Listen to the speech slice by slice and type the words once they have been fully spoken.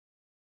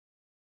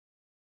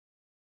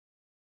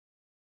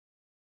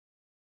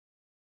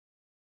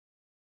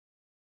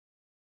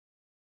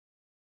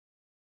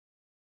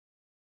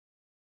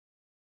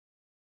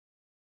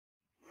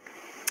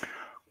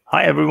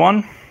Hi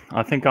everyone,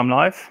 I think I'm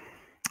live.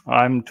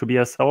 I'm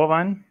Tobias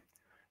Sauerwein.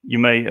 You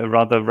may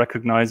rather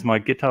recognize my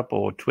GitHub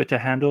or Twitter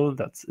handle,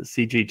 that's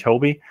CG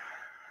Toby.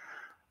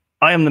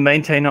 I am the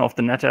maintainer of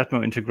the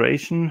NetAtmo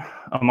integration,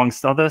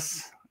 amongst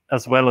others,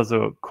 as well as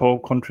a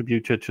core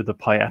contributor to the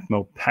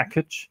PyAtmo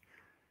package,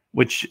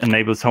 which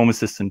enables Home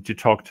Assistant to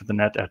talk to the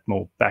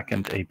NetAtmo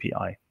backend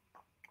API.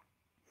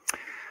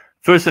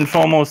 First and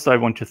foremost, I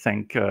want to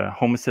thank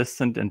Home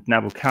Assistant and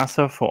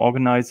Nabokasa for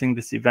organizing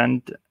this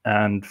event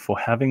and for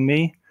having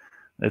me.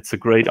 It's a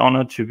great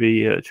honor to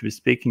be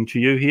speaking to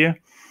you here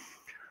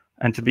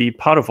and to be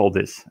part of all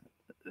this.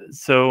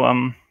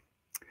 So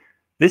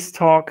this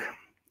talk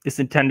is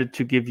intended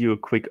to give you a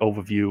quick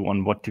overview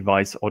on what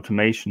device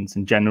automations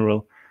in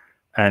general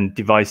and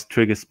device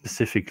triggers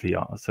specifically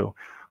are. So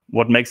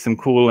what makes them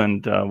cool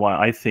and why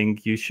I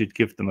think you should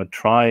give them a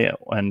try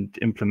and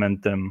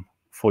implement them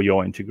for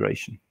your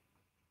integration.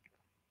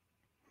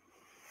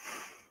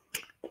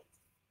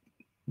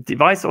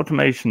 Device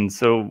automation,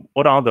 so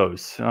what are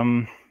those?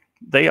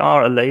 They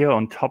are a layer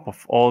on top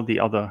of all the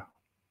other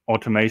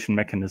automation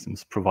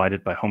mechanisms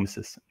provided by Home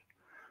Assistant.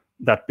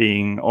 That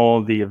being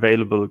all the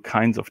available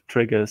kinds of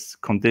triggers,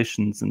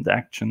 conditions, and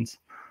actions,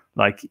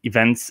 like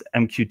events,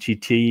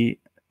 MQTT,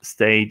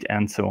 state,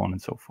 and so on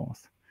and so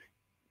forth.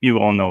 You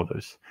all know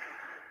those.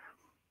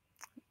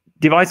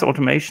 Device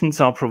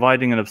automations are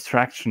providing an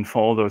abstraction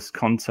for all those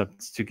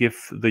concepts to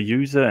give the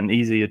user an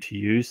easier to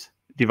use,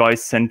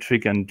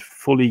 device-centric and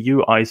fully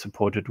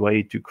UI-supported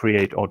way to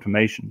create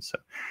automations. So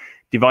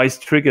device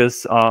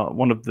triggers are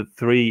one of the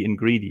three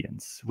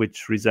ingredients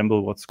which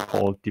resemble what's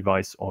called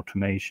device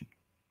automation.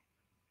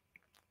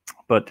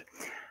 But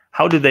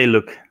how do they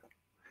look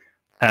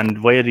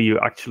and where do you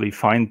actually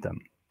find them?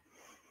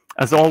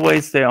 As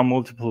always, there are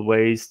multiple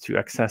ways to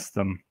access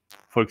them.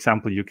 For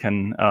example, you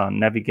can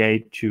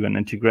navigate to an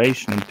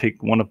integration and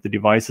pick one of the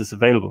devices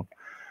available.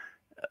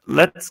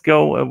 Let's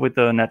go with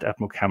the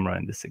NetAtmo camera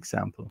in this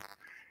example.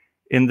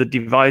 In the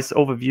device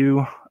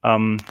overview,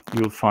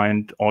 you'll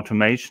find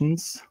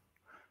automations.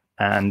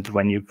 And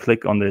when you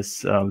click on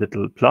this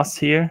little plus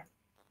here,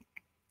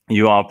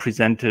 you are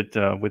presented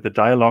with a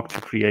dialog to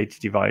create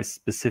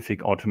device-specific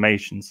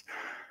automations,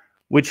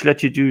 which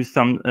let you do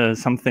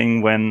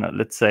something when,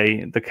 let's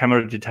say, the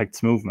camera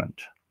detects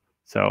movement.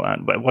 So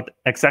what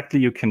exactly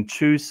you can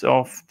choose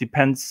of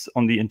depends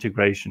on the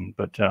integration,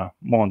 but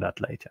more on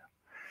that later.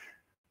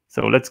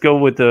 So let's go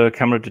with the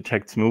camera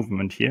detects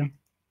movement here.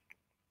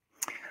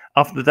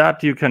 After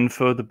that, you can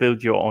further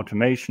build your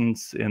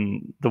automations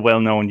in the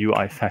well-known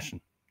UI fashion,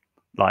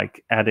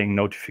 like adding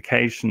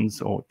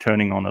notifications or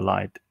turning on a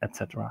light,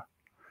 etc.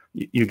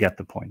 You get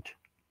the point.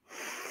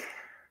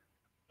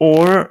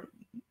 Or,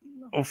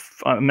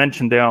 I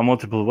mentioned there are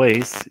multiple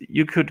ways.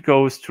 You could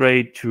go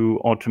straight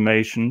to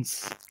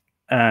automations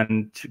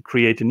and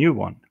create a new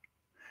one.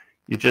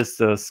 You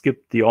just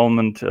skip the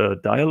almond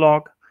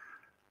dialog,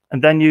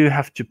 and then you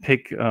have to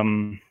pick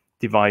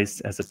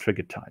device as a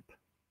trigger type.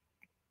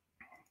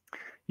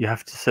 You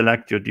have to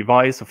select your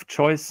device of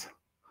choice,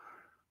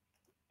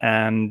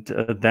 and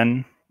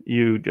then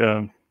you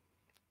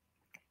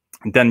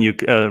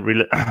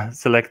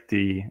select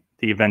the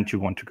event you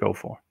want to go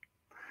for.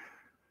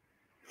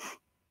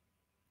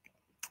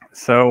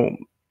 So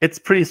it's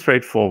pretty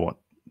straightforward.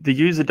 The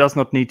user does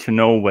not need to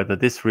know whether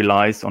this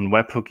relies on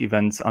webhook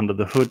events under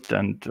the hood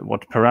and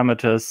what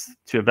parameters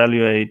to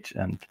evaluate,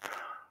 and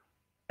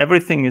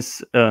everything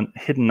is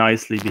hidden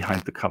nicely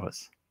behind the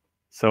covers.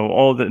 So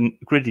all the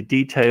gritty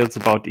details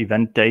about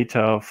event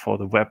data for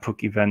the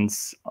webhook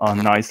events are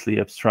nicely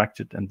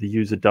abstracted, and the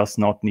user does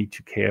not need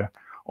to care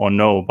or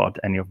know about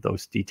any of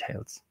those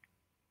details.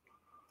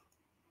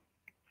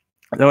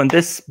 So, and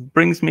this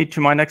brings me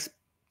to my next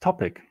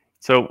topic.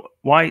 So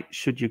why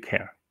should you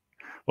care?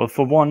 Well,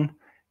 for one,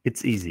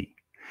 it's easy.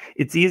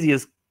 It's easy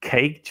as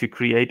cake to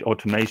create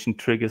automation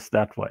triggers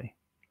that way.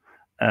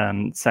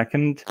 And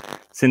second,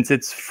 since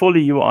it's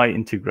fully UI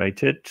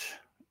integrated,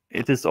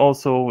 it is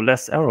also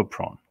less error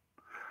prone.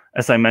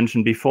 As I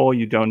mentioned before,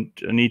 you don't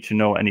need to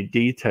know any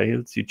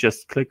details. You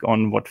just click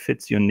on what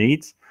fits your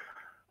needs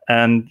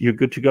and you're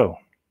good to go.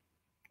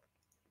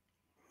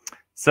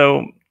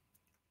 So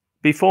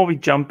before we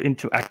jump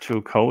into actual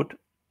code,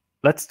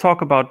 let's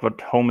talk about what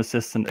Home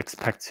Assistant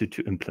expects you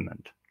to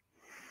implement.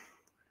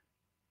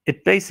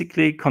 It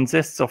basically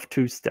consists of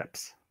two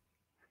steps.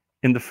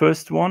 In the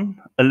first one,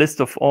 a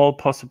list of all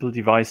possible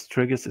device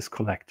triggers is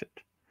collected.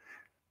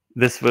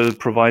 This will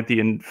provide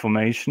the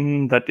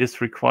information that is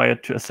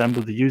required to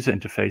assemble the user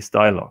interface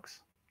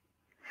dialogs.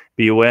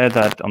 Be aware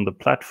that on the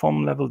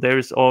platform level, there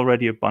is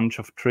already a bunch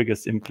of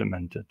triggers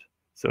implemented,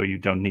 so you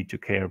don't need to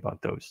care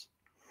about those.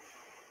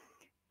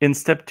 In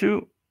step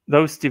two,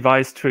 those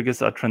device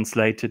triggers are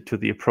translated to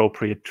the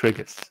appropriate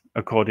triggers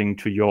according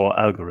to your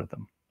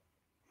algorithm.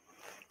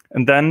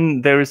 And then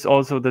there is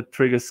also the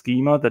trigger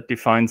schema that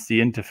defines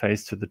the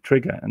interface to the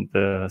trigger, and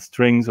the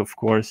strings, of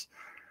course,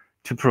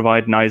 to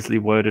provide nicely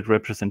worded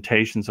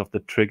representations of the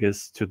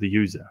triggers to the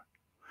user.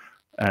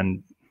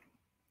 And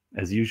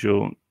as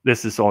usual,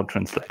 this is all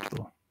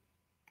translatable.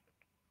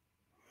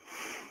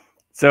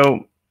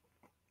 So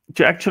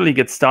To actually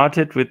get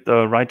started with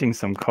writing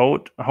some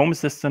code, Home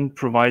Assistant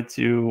provides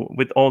you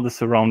with all the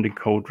surrounding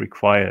code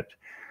required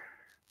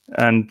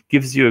and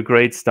gives you a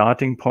great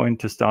starting point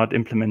to start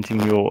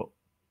implementing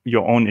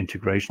your own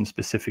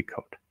integration-specific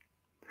code.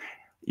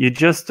 You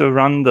just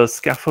run the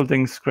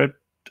scaffolding script,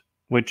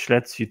 which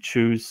lets you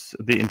choose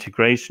the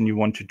integration you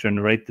want to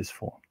generate this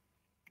for.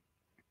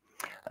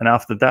 And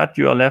after that,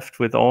 you are left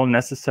with all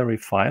necessary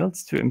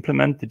files to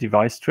implement the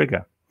device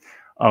trigger.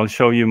 I'll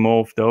show you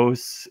more of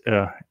those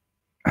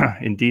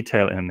in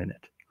detail in a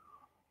minute.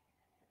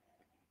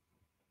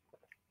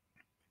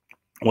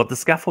 What the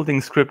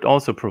scaffolding script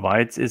also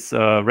provides is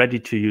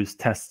ready-to-use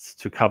tests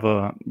to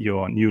cover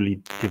your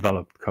newly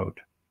developed code.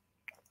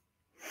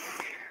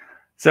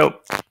 So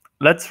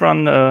let's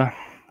run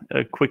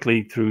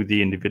quickly through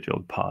the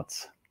individual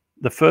parts.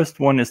 The first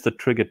one is the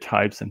trigger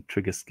types and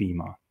trigger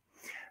schema.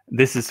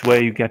 This is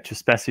where you get to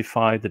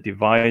specify the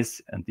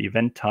device and the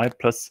event type,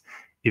 plus,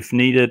 if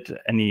needed,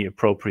 any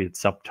appropriate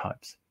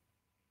subtypes.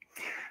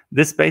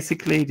 This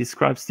basically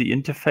describes the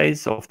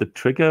interface of the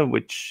trigger,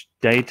 which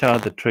data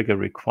the trigger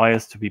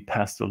requires to be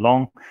passed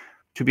along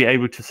to be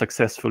able to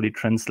successfully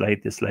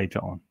translate this later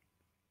on.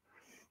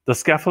 The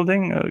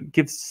scaffolding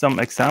gives some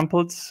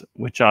examples,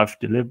 which I've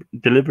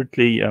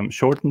deliberately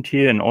shortened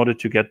here in order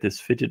to get this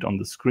fitted on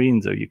the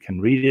screen so you can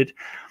read it.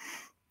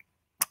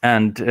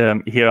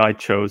 And here I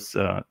chose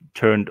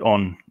turned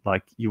on,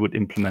 like you would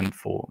implement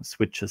for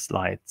switches,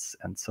 lights,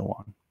 and so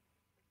on.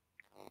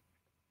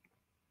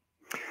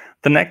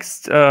 The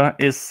next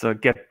is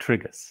get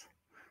triggers.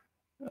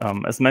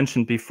 As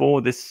mentioned before,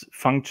 this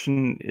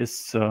function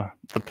is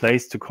the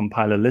place to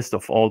compile a list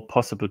of all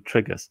possible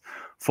triggers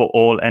for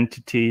all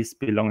entities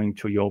belonging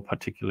to your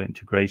particular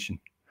integration.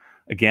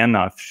 Again,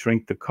 I've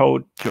shrunk the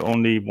code to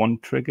only one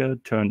trigger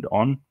turned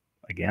on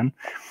again,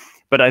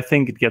 but I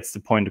think it gets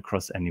the point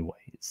across anyway.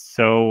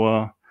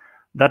 So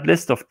that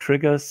list of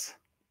triggers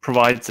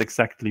provides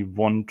exactly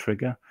one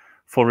trigger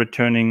for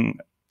turning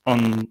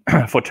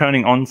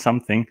on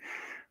something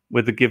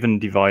with a given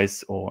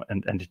device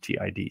and entity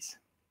IDs.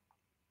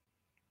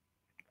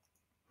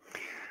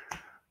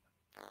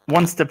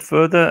 One step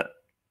further,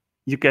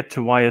 you get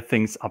to wire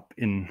things up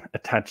in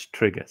attached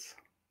triggers.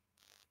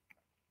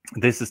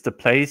 This is the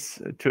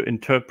place to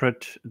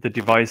interpret the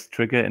device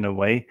trigger in a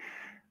way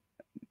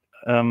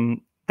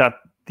that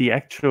the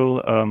actual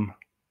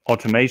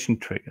automation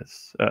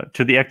triggers,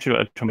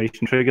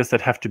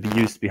 that have to be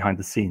used behind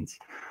the scenes.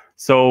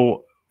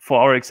 So for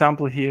our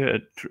example here,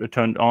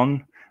 turned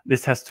on,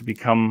 this has to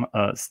become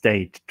a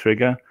state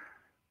trigger,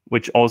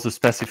 which also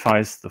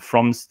specifies the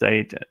from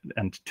state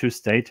and to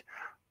state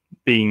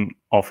being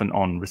off and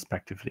on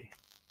respectively.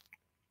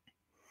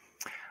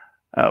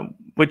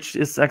 Which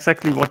is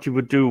exactly what you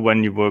would do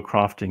when you were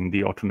crafting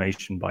the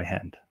automation by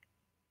hand.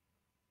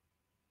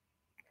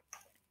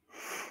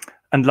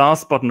 And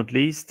last but not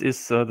least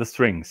is the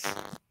strings.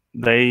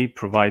 They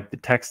provide the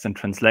text and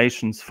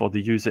translations for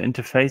the user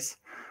interface.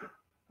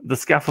 The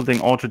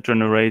scaffolding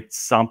auto-generates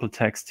sample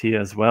text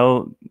here as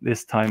well,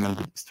 this time in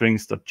the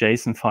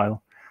strings.json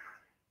file.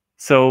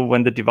 So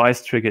when the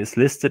device trigger is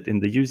listed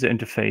in the user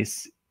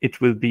interface, it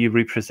will be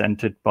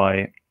represented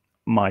by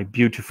my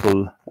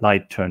beautiful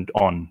light turned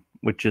on,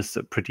 which is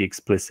pretty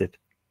explicit,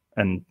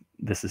 and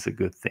this is a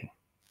good thing.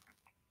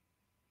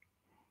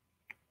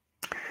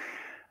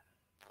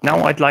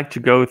 Now I'd like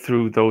to go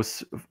through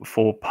those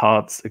 4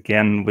 parts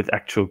again with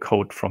actual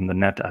code from the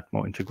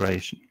NetAtmo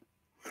integration.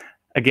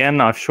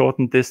 Again, I've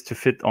shortened this to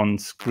fit on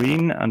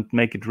screen and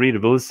make it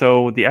readable,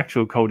 so the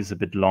actual code is a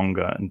bit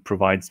longer and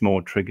provides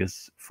more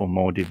triggers for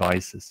more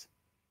devices.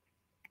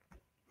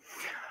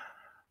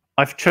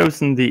 I've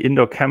chosen the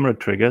indoor camera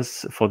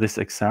triggers for this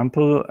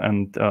example,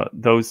 and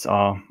those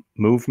are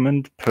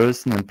movement,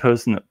 person, and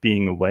person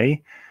being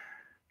away.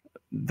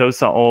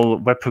 Those are all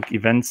webhook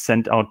events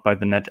sent out by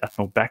the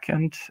NetAtmo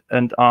backend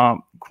and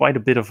are quite a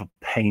bit of a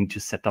pain to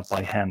set up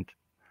by hand,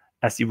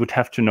 as you would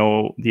have to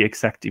know the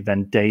exact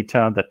event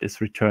data that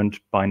is returned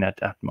by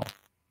NetAtmo.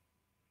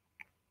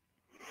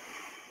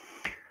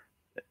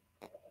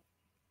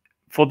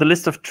 For the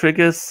list of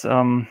triggers,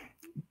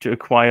 to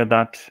acquire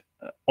that,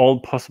 all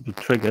possible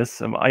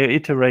triggers, I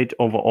iterate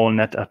over all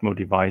NetAtmo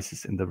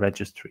devices in the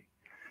registry,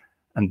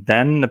 and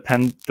then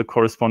append the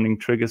corresponding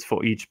triggers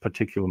for each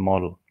particular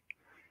model.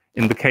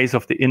 In the case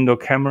of the indoor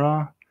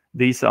camera,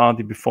 these are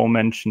the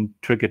before-mentioned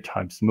trigger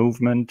types: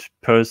 movement,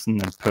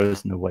 person, and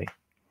person away.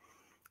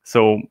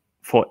 So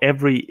for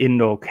every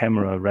indoor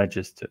camera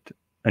registered,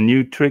 a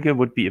new trigger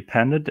would be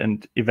appended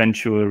and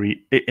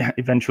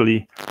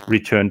eventually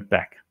returned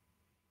back.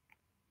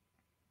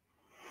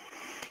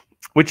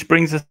 Which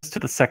brings us to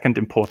the second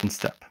important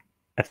step,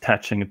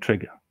 attaching a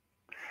trigger.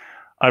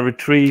 I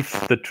retrieve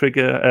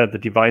the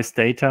device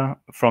data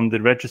from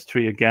the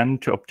registry again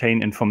to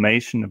obtain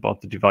information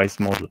about the device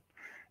model.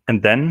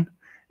 And then,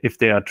 if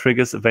there are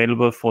triggers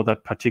available for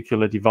that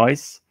particular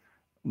device,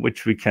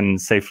 which we can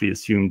safely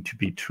assume to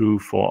be true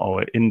for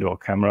our indoor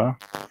camera,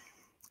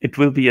 it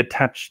will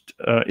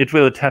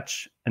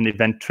attach an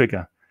event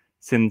trigger,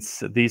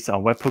 since these are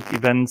webhook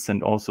events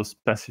and also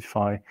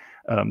specify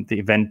the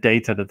event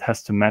data that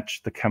has to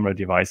match the camera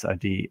device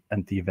ID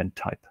and the event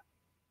type.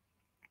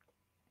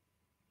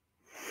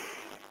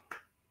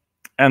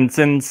 And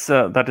since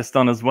that is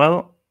done as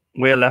well,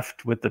 we're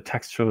left with the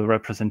textual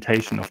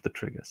representation of the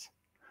triggers.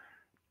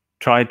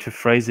 Try to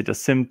phrase it as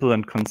simple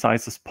and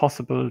concise as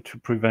possible to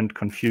prevent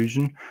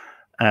confusion,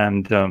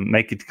 and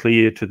make it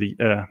clear to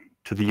the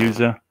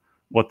user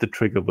what the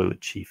trigger will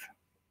achieve.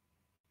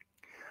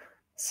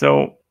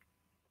 So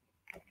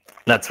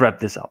let's wrap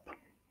this up.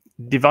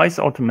 Device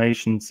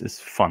automations is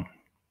fun,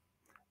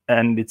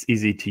 and it's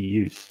easy to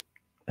use,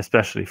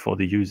 especially for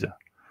the user.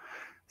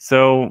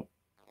 So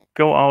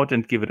go out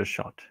and give it a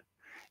shot.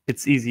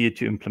 It's easier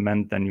to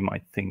implement than you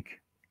might think.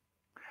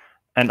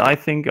 And I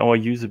think our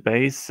user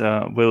base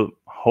will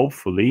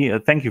hopefully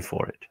thank you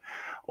for it,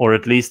 or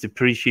at least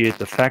appreciate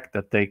the fact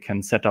that they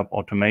can set up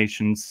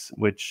automations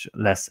with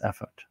less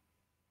effort.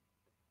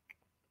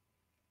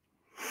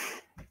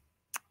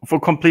 For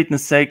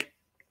completeness sake,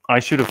 I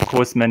should of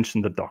course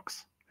mention the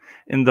docs.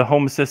 In the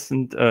Home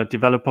Assistant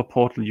developer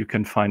portal, you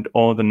can find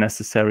all the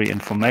necessary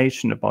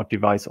information about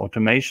device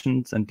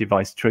automations and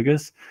device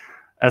triggers,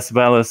 as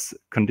well as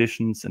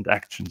conditions and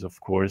actions, of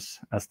course,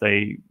 as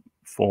they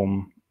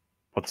form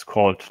what's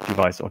called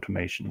device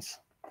automations.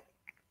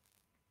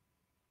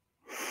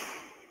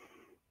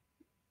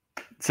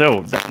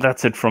 So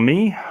that's it from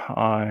me.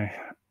 I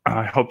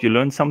hope you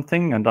learned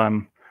something, and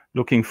I'm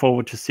looking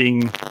forward to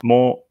seeing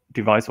more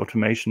device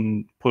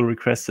automation pull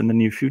requests in the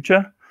near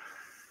future.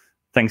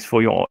 Thanks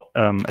for your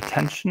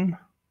attention.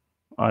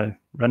 I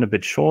ran a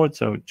bit short,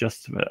 so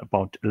just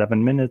about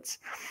 11 minutes.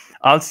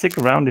 I'll stick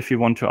around if you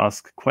want to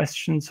ask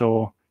questions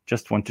or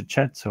just want to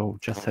chat. So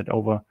just head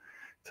over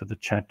to the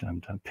chat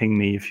and ping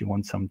me if you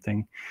want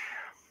something.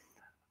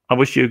 I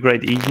wish you a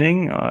great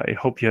evening. I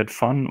hope you had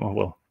fun, or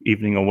well,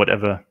 evening or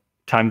whatever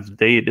time of the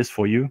day it is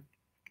for you.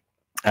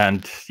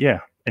 And yeah,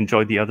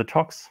 enjoy the other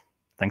talks.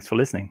 Thanks for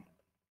listening.